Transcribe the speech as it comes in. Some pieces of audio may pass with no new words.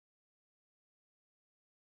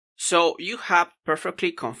So you have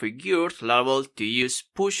perfectly configured Laravel to use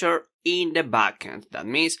pusher in the backend. That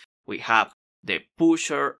means we have the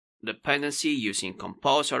pusher dependency using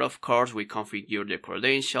Composer. Of course, we configure the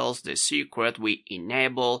credentials, the secret, we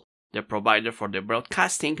enable the provider for the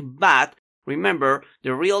broadcasting, but remember,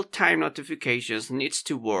 the real-time notifications needs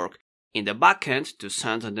to work in the backend to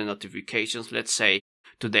send the notifications, let's say,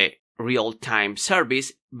 to the real-time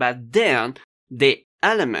service, but then the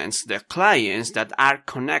elements, the clients that are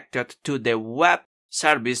connected to the web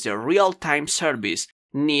service, the real-time service,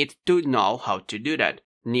 need to know how to do that,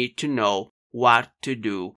 need to know what to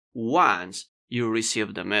do once you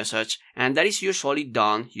receive the message, and that is usually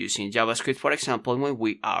done using JavaScript, for example, when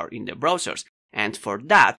we are in the browsers. And for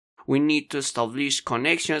that, we need to establish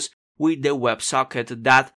connections with the WebSocket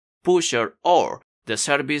that pusher or the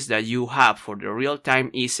service that you have for the real-time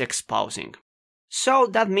is exposing. So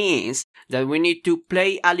that means that we need to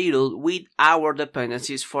play a little with our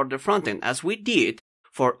dependencies for the frontend. As we did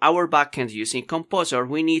for our backend using Composer,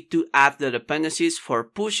 we need to add the dependencies for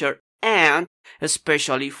pusher and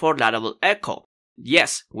especially for Laravel Echo.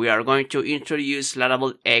 Yes, we are going to introduce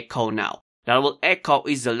Laravel Echo now. Laravel Echo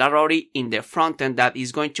is the library in the frontend that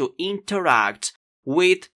is going to interact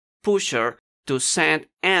with pusher to send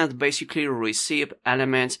and basically receive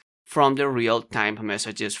elements from the real-time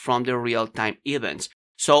messages, from the real-time events.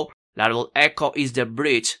 So Laravel Echo is the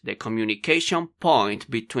bridge, the communication point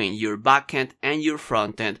between your backend and your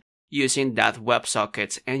frontend using that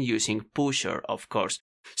WebSockets and using pusher, of course.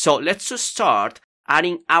 So let's just start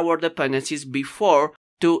adding our dependencies before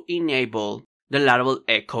to enable the Laravel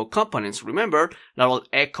Echo components. Remember, Laravel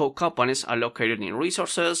Echo components are located in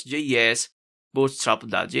resources.js,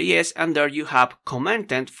 bootstrap.js, and there you have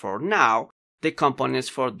commented for now the components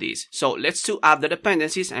for this. So let's to add the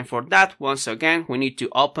dependencies, and for that, once again, we need to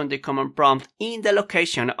open the command prompt in the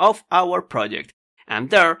location of our project.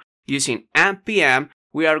 And there, using npm,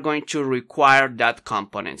 we are going to require that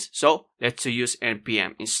components. So let's use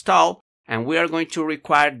npm install, and we are going to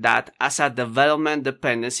require that as a development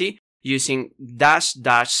dependency using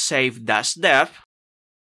 --save-dev.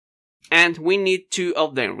 And we need two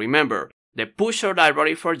of them. Remember, the pusher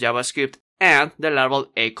library for JavaScript and the Laravel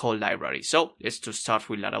Echo library. So let's just start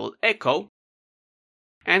with Laravel Echo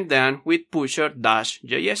and then with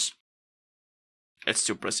pusher-js. Let's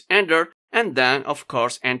to press enter, and then of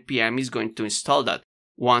course npm is going to install that.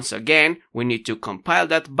 Once again, we need to compile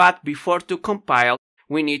that, but before to compile,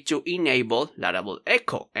 we need to enable Laravel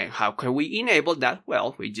Echo. And how can we enable that?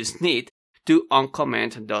 Well, we just need to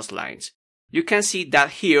uncomment those lines. You can see that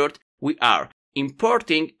here we are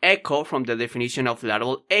importing Echo from the definition of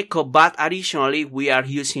Laravel Echo, but additionally we are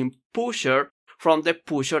using pusher from the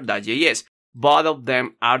pusher.js. Both of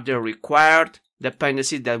them are the required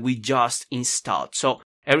dependencies that we just installed. So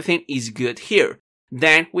everything is good here.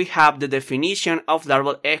 Then we have the definition of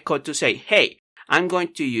Laravel Echo to say, hey, I'm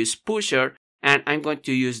going to use pusher, and I'm going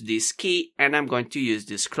to use this key, and I'm going to use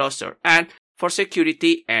this cluster. And for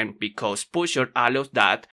security, and because pusher allows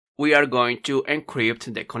that, we are going to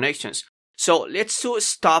encrypt the connections. So let's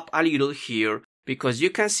stop a little here, because you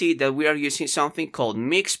can see that we are using something called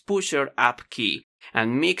mix pusher app key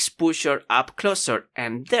and mix pusher app cluster,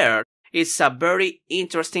 and there is a very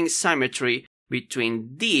interesting symmetry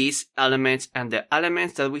between these elements and the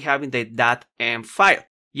elements that we have in the .env file.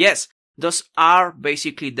 Yes, those are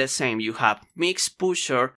basically the same. You have mix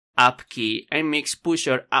pusher app key and mix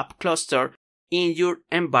pusher app cluster in your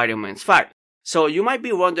environment file. So you might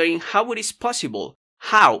be wondering how it is possible,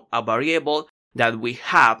 how a variable that we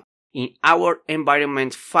have in our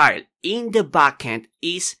environment file in the backend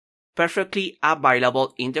is perfectly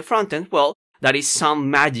available in the frontend. Well, that is some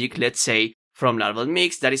magic, let's say, from Laravel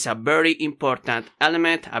Mix. That is a very important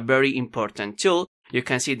element, a very important tool. You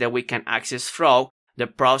can see that we can access from the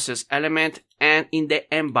process element and in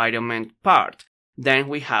the environment part. Then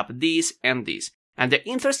we have this and this. And the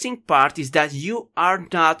interesting part is that you are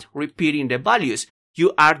not repeating the values.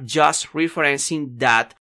 You are just referencing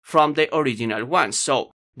that from the original one.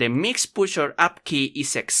 So the mix pusher app key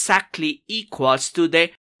is exactly equals to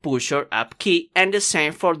the pusher app key, and the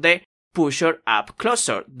same for the pusher app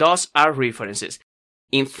cluster. Those are references.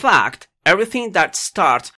 In fact, everything that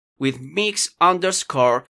starts with mix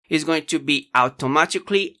underscore is going to be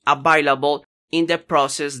automatically available in the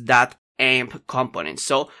process.env component.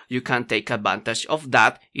 So you can take advantage of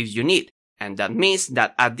that if you need. And that means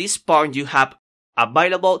that at this point you have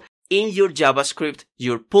available in your JavaScript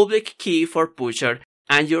your public key for pusher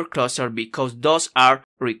and your cluster, because those are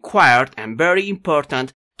required and very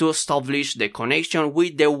important to establish the connection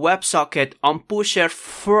with the WebSocket on pusher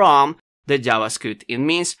from the JavaScript. It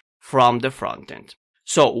means from the frontend.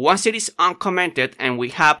 So once it is uncommented and we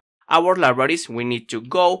have our libraries, we need to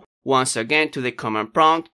go once again to the command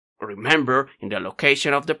prompt, remember in the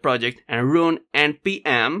location of the project, and run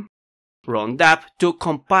npm run dap to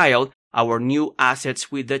compile our new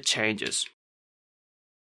assets with the changes.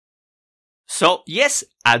 So yes,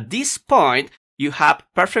 at this point, you have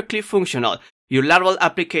perfectly functional your Laravel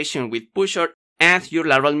application with Pusher and your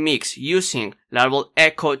Laravel mix using Laravel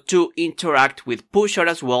Echo to interact with Pusher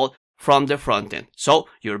as well from the frontend. So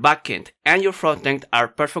your backend and your frontend are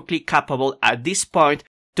perfectly capable at this point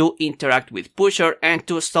to interact with Pusher and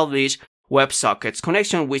to establish WebSockets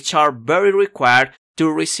connection, which are very required to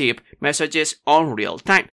receive messages on real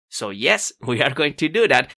time. So yes, we are going to do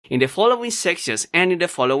that in the following sections and in the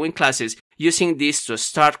following classes, using this to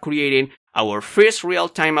start creating our first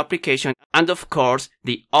real-time application and of course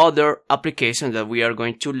the other applications that we are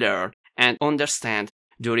going to learn and understand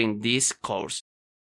during this course.